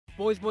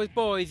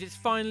Boys, it's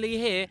finally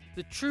here,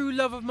 the true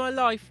love of my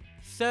life,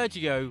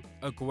 Sergio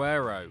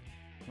Aguero.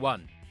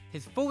 1.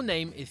 His full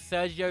name is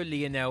Sergio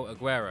Lionel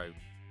Aguero.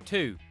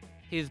 2.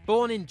 He was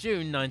born in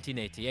June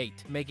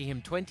 1988, making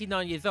him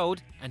 29 years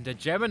old and a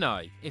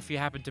Gemini, if you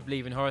happen to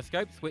believe in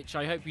horoscopes, which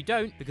I hope you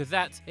don't, because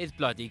that is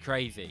bloody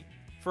crazy.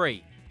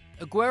 3.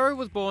 Aguero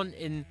was born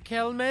in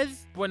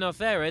Quilmes, Buenos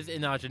Aires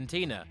in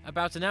Argentina,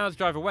 about an hour's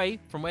drive away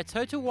from where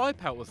Total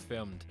Wipeout was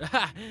filmed.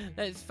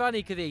 It's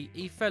funny because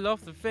he fell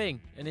off the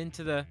thing and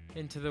into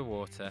the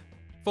water.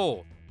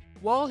 4.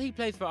 While he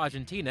plays for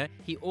Argentina,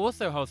 he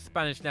also holds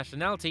Spanish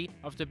nationality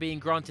after being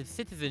granted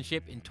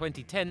citizenship in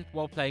 2010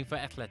 while playing for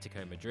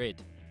Atletico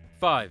Madrid.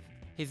 5.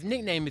 His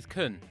nickname is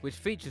Kun, which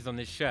features on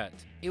his shirt.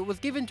 It was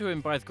given to him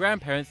by his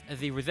grandparents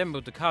as he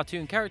resembled the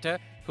cartoon character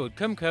called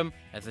Kum Kum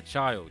as a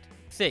child.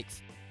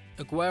 6.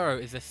 Aguero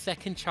is the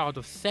second child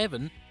of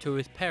 7 to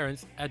his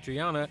parents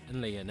Adriana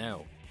and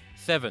Lionel.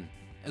 7.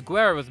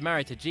 Aguero was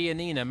married to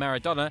Giannina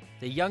Maradona,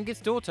 the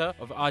youngest daughter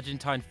of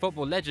Argentine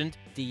football legend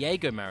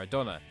Diego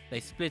Maradona. They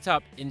split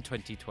up in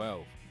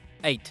 2012.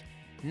 8.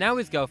 Now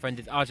his girlfriend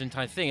is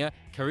Argentine singer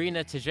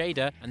Karina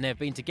Tejeda, and they have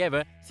been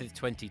together since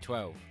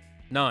 2012.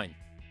 9.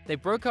 They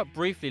broke up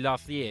briefly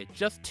last year,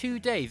 just 2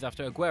 days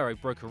after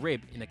Aguero broke a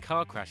rib in a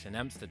car crash in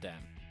Amsterdam.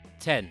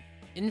 10.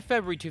 In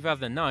February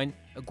 2009,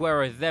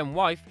 Aguero's then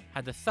wife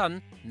had a son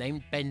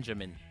named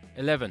Benjamin.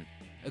 11.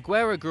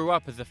 Aguero grew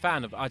up as a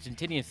fan of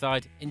Argentinian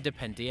side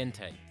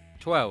Independiente.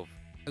 12.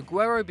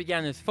 Aguero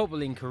began his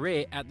footballing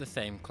career at the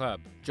same club,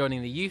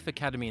 joining the youth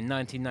academy in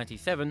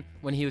 1997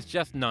 when he was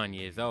just 9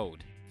 years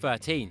old.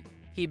 13.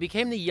 He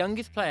became the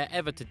youngest player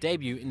ever to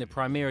debut in the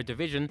Primera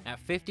Division at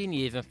 15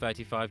 years and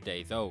 35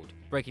 days old,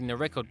 breaking the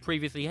record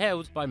previously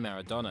held by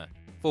Maradona.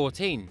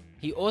 14.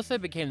 He also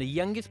became the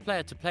youngest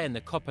player to play in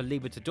the Copa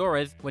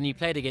Libertadores when he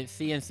played against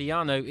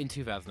Cienciano in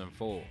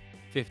 2004.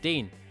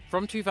 15.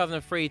 From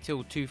 2003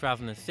 till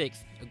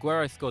 2006,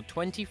 Aguero scored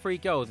 23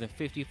 goals in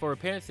 54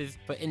 appearances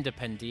for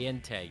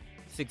Independiente.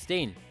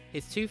 16.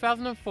 His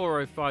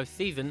 2004-05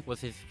 season was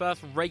his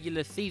first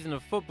regular season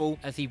of football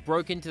as he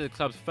broke into the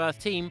club's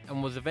first team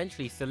and was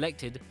eventually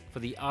selected for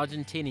the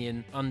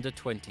Argentinian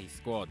Under-20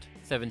 squad.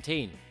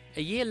 17.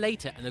 A year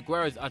later, and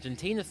Aguero's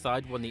Argentina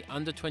side won the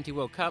Under-20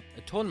 World Cup,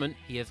 a tournament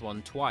he has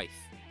won twice.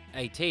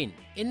 18.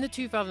 In the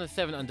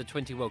 2007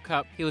 Under-20 World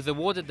Cup, he was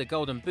awarded the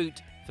Golden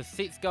Boot for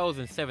 6 goals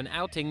in 7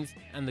 outings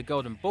and the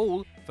Golden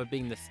Ball for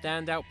being the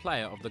standout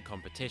player of the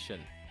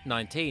competition.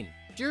 19.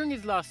 During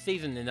his last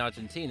season in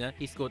Argentina,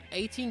 he scored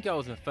 18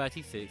 goals in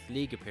 36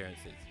 league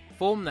appearances,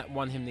 form that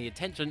won him the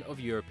attention of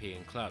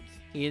European clubs.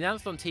 He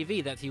announced on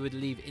TV that he would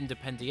leave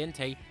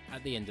Independiente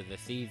at the end of the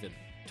season.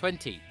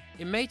 20.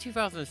 In May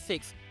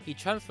 2006, he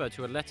transferred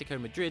to Atletico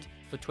Madrid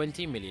for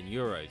 €20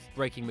 million,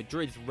 breaking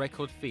Madrid's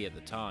record fee at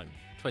the time.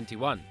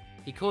 21.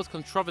 He caused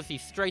controversy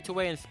straight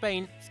away in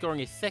Spain, scoring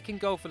his second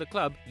goal for the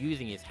club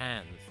using his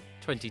hands.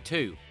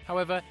 22.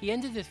 However, he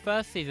ended his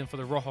first season for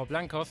the Rojo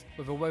Blancos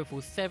with a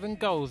woeful 7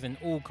 goals in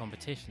all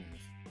competitions.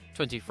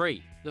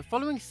 23. The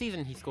following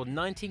season he scored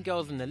 19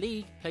 goals in the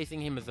league,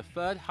 placing him as the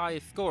third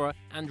highest scorer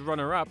and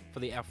runner-up for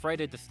the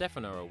Alfredo Di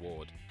Stefano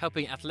award,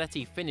 helping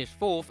Atleti finish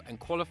 4th and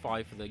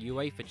qualify for the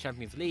UEFA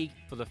Champions League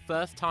for the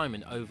first time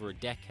in over a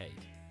decade.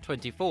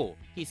 24.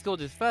 He scored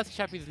his first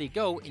Champions League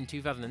goal in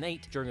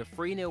 2008 during a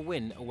 3-0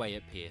 win away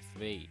at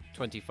PSV.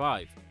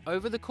 25.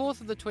 Over the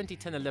course of the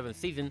 2010-11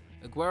 season,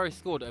 Aguero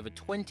scored over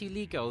 20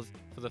 league goals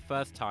for the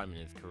first time in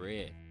his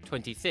career.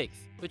 26.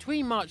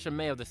 Between March and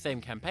May of the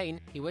same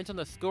campaign, he went on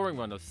a scoring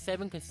run of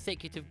 7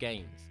 consecutive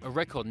games, a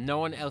record no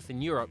one else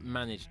in Europe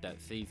managed that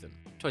season.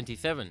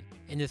 27.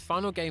 In his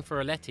final game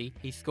for Atleti,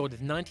 he scored his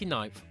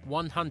 99th,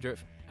 100th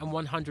and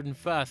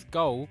 101st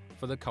goal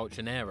for the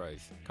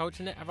Colchoneros.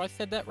 Have I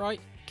said that right?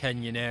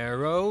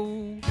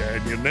 Canyonero.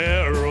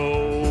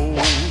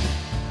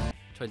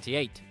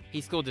 28.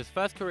 He scored his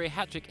first career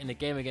hat-trick in a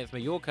game against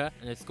Mallorca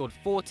and has scored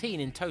 14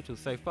 in total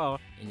so far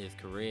in his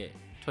career.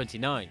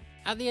 29.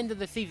 At the end of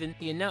the season,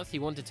 he announced he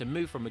wanted to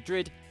move from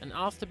Madrid and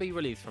asked to be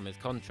released from his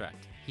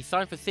contract. He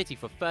signed for City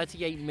for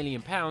 £38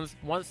 million,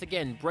 once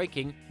again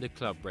breaking the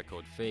club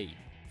record fee.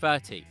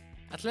 30.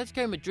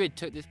 Atletico Madrid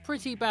took this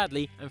pretty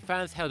badly and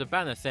fans held a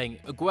banner saying,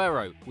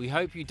 "Aguero, we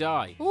hope you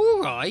die."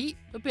 Alright,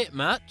 a bit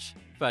much.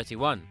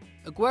 31.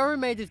 Aguero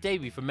made his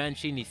debut for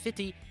Mancini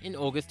City in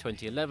August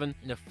 2011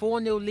 in a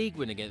 4-0 league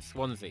win against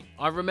Swansea.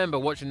 I remember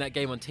watching that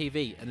game on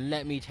TV, and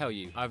let me tell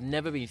you, I've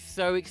never been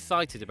so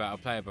excited about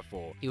a player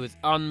before. He was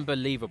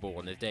unbelievable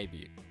on his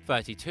debut.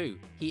 32.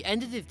 He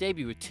ended his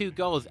debut with 2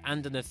 goals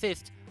and an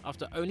assist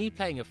after only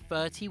playing a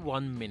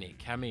 31-minute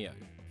cameo.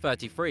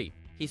 33.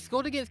 He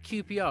scored against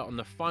QPR on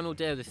the final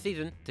day of the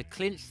season to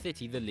clinch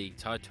City the league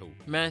title.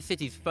 Man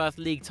City's first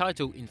league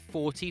title in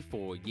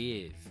 44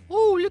 years.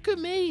 Oh, look at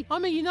me!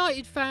 I'm a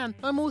United fan!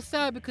 I'm all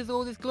sad because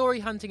all this glory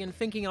hunting and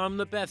thinking I'm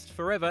the best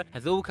forever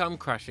has all come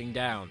crashing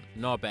down.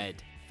 Knobhead.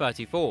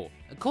 34.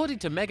 According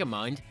to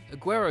Megamind,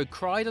 Aguero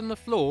cried on the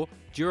floor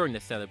during the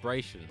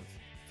celebrations.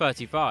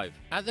 35.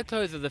 At the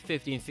close of the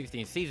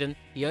 15-16 season,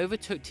 he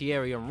overtook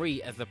Thierry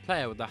Henry as the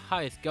player with the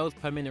highest goals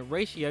per minute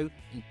ratio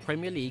in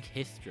Premier League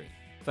history.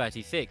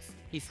 36.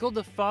 He scored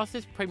the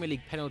fastest Premier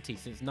League penalty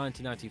since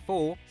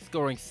 1994,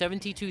 scoring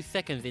 72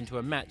 seconds into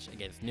a match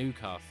against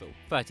Newcastle.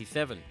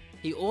 37.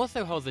 He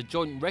also holds a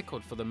joint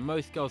record for the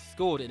most goals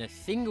scored in a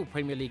single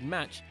Premier League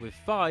match with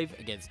 5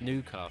 against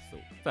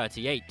Newcastle.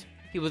 38.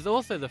 He was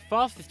also the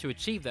fastest to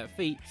achieve that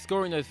feat,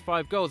 scoring those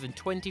 5 goals in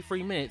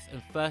 23 minutes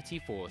and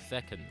 34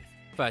 seconds.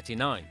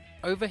 39.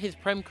 Over his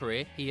Prem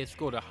career, he has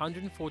scored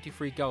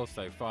 143 goals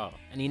so far,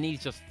 and he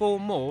needs just 4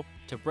 more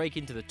to break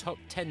into the top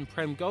 10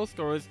 Prem goal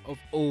scorers of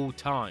all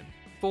time.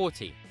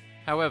 40.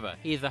 However,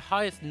 he is the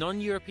highest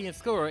non-European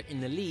scorer in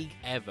the league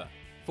ever.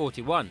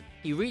 41.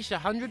 He reached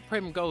 100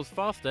 Prem goals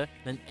faster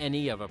than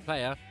any other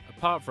player,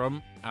 apart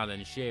from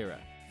Alan Shearer.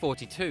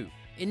 42.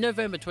 In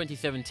November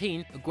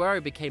 2017,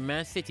 Aguero became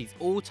Man City's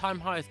all-time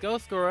highest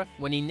goalscorer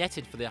when he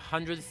netted for the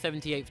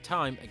 178th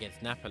time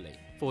against Napoli.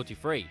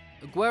 43.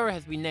 Aguero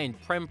has been named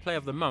Prem Player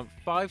of the Month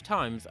 5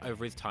 times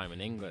over his time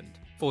in England.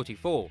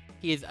 44.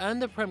 He has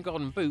earned the Prem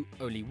Golden Boot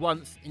only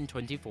once in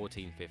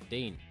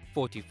 2014-15.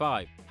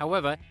 45.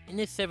 However, in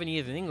his 7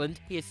 years in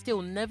England, he has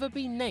still never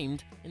been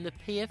named in the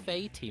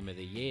PFA Team of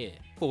the Year.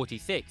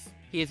 46.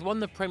 He has won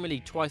the Premier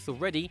League twice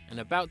already and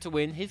about to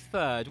win his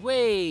 3rd.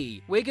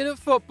 Whee! We're good at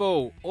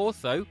football!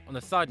 Also, on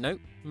a side note,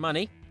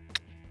 money.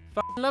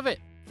 F***ing love it!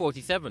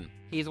 47.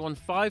 He has won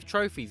 5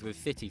 trophies with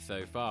City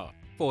so far.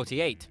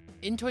 48.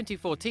 In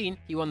 2014,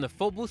 he won the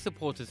Football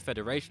Supporters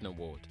Federation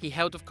Award. He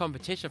held off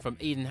competition from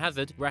Eden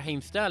Hazard,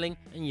 Raheem Sterling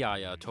and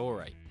Yaya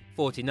Toure.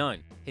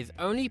 49. His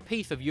only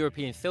piece of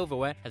European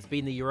silverware has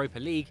been the Europa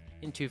League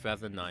in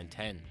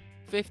 2009-10.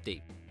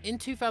 50. In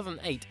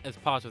 2008, as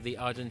part of the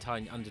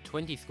Argentine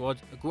under-20 squad,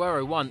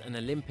 Aguero won an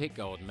Olympic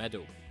gold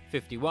medal.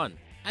 51.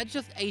 At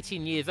just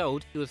 18 years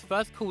old, he was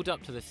first called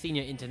up to the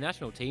senior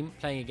international team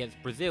playing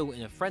against Brazil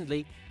in a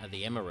friendly at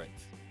the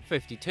Emirates.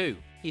 52.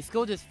 He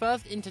scored his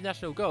first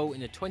international goal in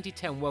the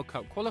 2010 World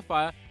Cup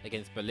qualifier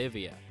against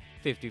Bolivia.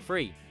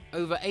 53.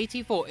 Over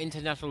 84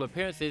 international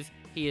appearances,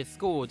 he has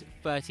scored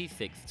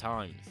 36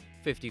 times.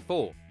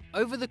 54.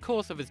 Over the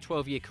course of his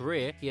 12-year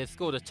career, he has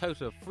scored a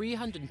total of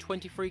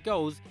 323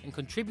 goals and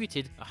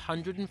contributed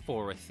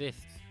 104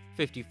 assists.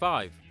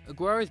 55.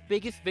 Aguero's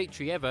biggest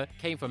victory ever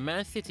came from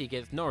Man City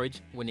against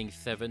Norwich, winning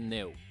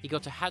 7-0. He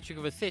got a hat-trick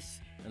of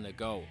assists and a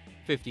goal.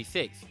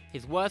 56.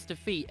 His worst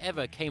defeat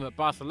ever came at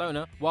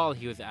Barcelona while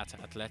he was at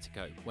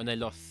Atletico, when they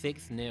lost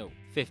 6-0.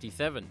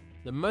 57.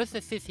 The most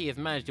assists he has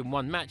managed in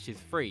one match is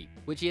 3,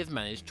 which he has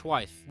managed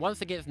twice,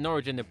 once against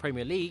Norwich in the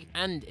Premier League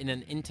and in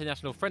an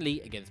international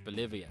friendly against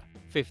Bolivia.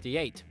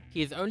 58.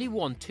 He has only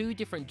worn 2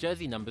 different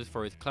jersey numbers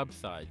for his club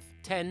sides,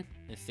 10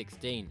 and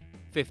 16.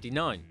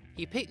 59.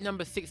 He picked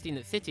number 16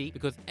 at City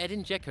because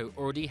Edin Dzeko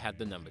already had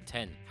the number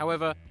 10.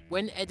 However,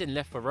 when Edin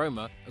left for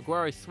Roma,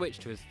 Aguero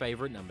switched to his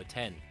favourite number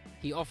 10.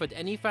 He offered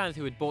any fans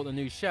who had bought the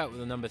new shirt with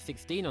the number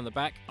 16 on the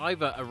back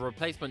either a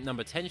replacement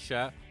number 10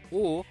 shirt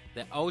or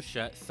their old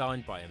shirt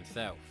signed by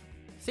himself.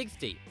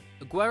 60.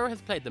 Aguero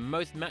has played the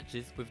most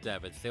matches with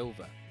David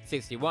Silva.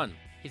 61.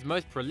 His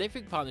most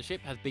prolific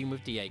partnership has been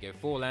with Diego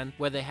Forlan,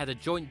 where they had a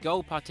joint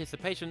goal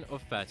participation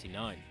of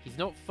 39. He's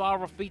not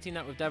far off beating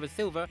that with David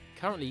Silva,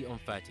 currently on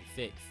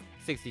 36.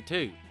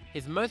 62.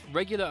 His most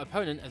regular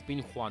opponent has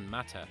been Juan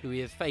Mata, who he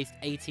has faced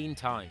 18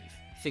 times.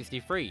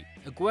 63.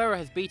 Aguero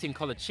has beaten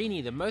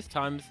Colaccini the most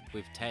times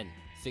with 10.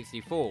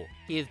 64.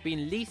 He has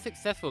been least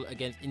successful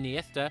against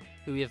Iniesta,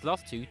 who he has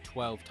lost to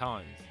 12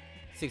 times.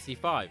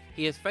 65.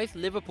 He has faced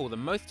Liverpool the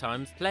most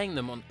times, playing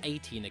them on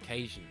 18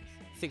 occasions.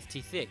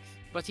 66.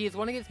 But he has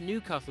won against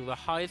Newcastle the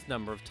highest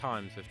number of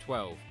times with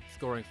 12,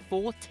 scoring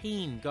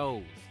 14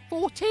 goals.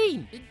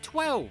 14 in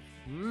 12!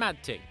 Mad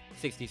ting.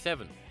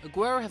 67.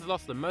 Aguero has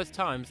lost the most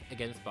times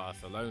against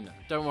Barcelona.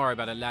 Don't worry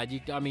about it, lad.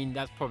 I mean,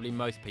 that's probably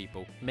most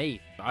people.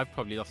 Me, I've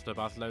probably lost to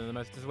Barcelona the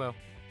most as well.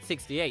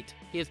 68.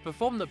 He has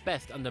performed the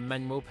best under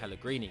Manuel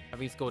Pellegrini,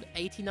 having scored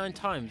 89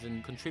 times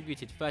and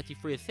contributed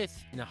 33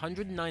 assists in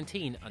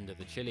 119 under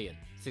the Chilean.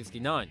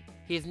 69.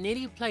 He has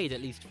nearly played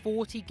at least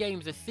 40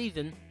 games a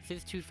season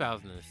since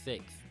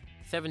 2006.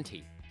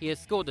 70. He has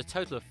scored a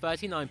total of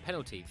 39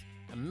 penalties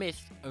and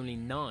missed only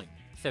 9.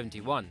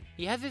 71.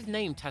 He has his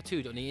name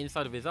tattooed on the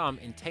inside of his arm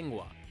in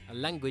Tengwa, a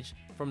language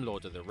from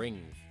Lord of the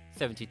Rings.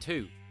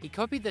 72. He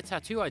copied the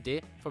tattoo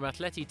idea from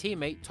Atleti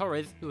teammate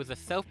Torres, who was a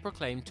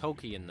self-proclaimed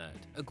Tolkien nerd.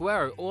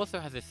 Aguero also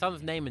has his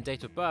son's name and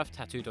date of birth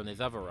tattooed on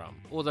his other arm,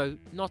 although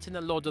not in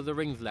the Lord of the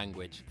Rings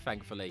language,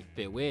 thankfully.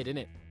 Bit weird,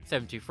 innit?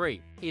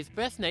 73. He is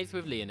best mates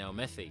with Lionel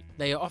Messi.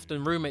 They are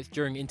often roommates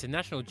during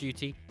international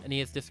duty, and he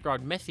has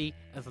described Messi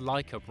as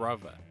like a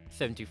brother.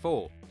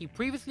 74. He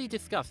previously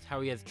discussed how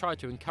he has tried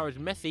to encourage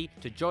Messi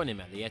to join him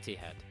at the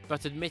Etihad,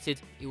 but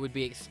admitted it would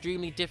be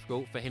extremely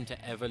difficult for him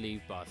to ever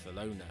leave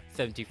Barcelona.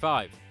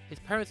 75. His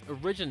parents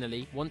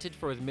originally wanted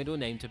for his middle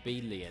name to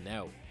be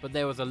Lionel, but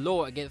there was a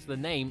law against the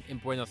name in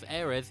Buenos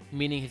Aires,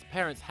 meaning his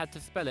parents had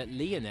to spell it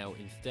Lionel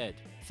instead.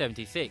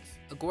 76.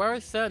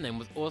 Aguero's surname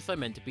was also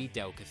meant to be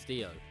Del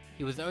Castillo.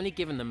 He was only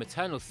given the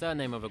maternal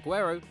surname of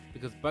Aguero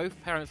because both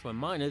parents were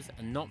minors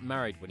and not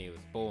married when he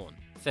was born.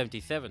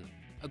 77.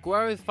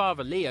 Aguero's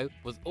father Leo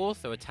was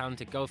also a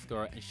talented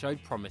goalscorer and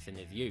showed promise in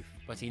his youth,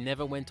 but he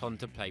never went on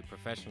to play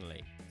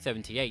professionally.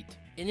 78.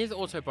 In his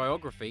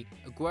autobiography,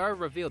 Aguero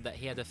revealed that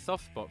he had a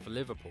soft spot for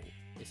Liverpool,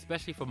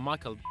 especially for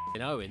Michael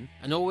Owen,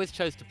 and always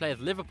chose to play as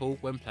Liverpool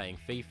when playing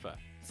FIFA.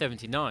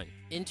 79.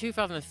 In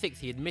 2006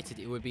 he admitted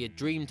it would be a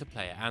dream to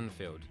play at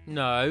Anfield.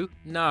 No,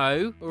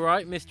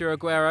 alright Mr.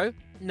 Aguero,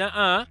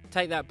 nuh-uh,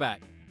 take that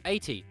back.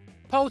 80.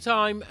 Poll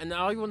time, and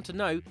I want to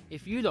know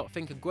if you lot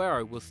think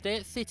Aguero will stay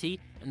at City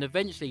and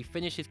eventually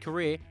finish his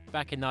career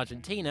back in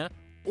Argentina,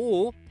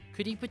 or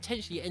could he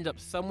potentially end up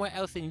somewhere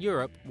else in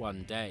Europe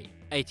one day?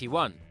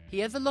 81. He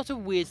has a lot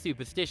of weird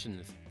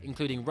superstitions,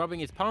 including rubbing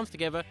his palms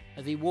together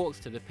as he walks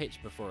to the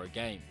pitch before a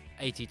game.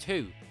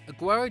 82.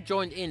 Aguero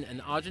joined in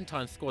an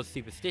Argentine squad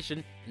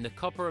superstition in the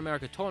Copa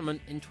America tournament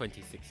in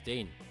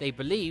 2016. They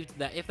believed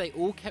that if they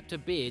all kept a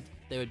beard,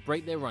 they would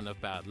break their run of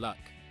bad luck.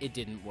 It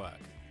didn't work.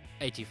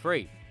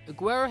 83.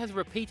 Aguero has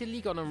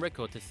repeatedly gone on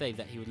record to say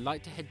that he would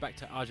like to head back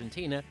to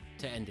Argentina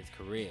to end his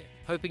career,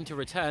 hoping to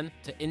return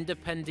to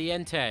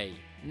Independiente.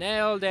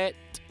 Nailed it!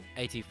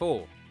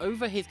 84.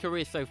 Over his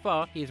career so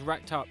far, he has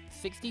racked up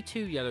 62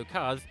 yellow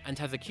cards and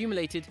has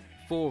accumulated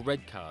 4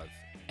 red cards.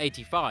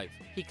 85.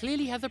 He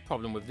clearly has a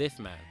problem with this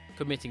man,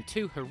 committing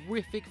 2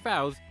 horrific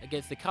fouls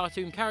against the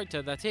cartoon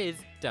character that is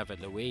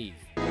David Luiz.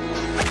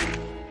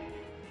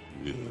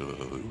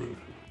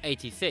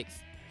 86.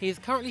 He is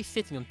currently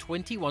sitting on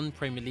 21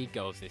 Premier League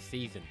goals this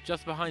season,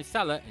 just behind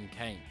Salah and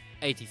Kane.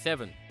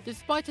 87.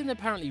 Despite an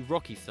apparently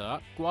rocky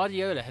start,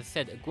 Guardiola has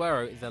said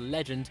Aguero is a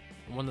legend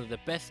and one of the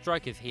best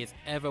strikers he has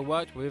ever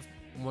worked with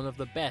and one of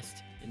the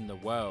best in the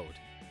world.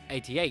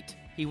 88.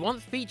 He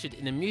once featured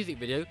in a music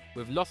video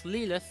with Los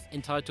Lilas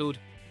entitled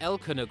El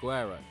Kun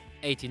Aguero.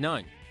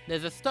 89.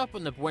 There's a stop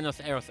on the Buenos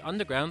Aires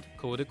Underground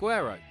called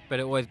Aguero, but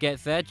it always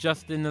gets there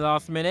just in the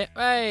last minute.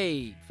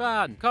 Hey,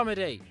 fun,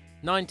 comedy.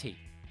 90.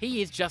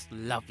 He is just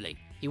lovely.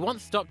 He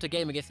once stopped a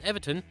game against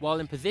Everton while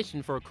in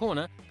position for a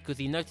corner because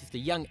he noticed a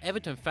young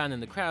Everton fan in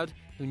the crowd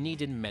who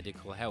needed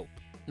medical help.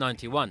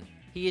 91.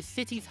 He is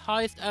City's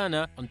highest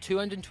earner on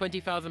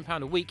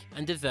 £220,000 a week,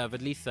 and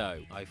deservedly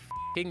so. I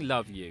f***ing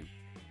love you.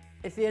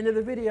 It's the end of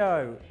the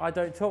video. I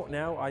don't talk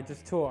now, I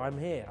just talk. I'm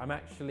here. I'm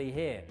actually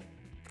here.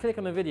 Click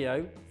on the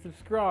video,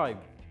 subscribe,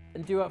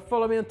 and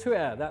follow me on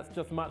Twitter. That's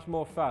just much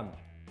more fun.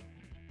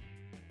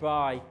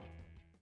 Bye.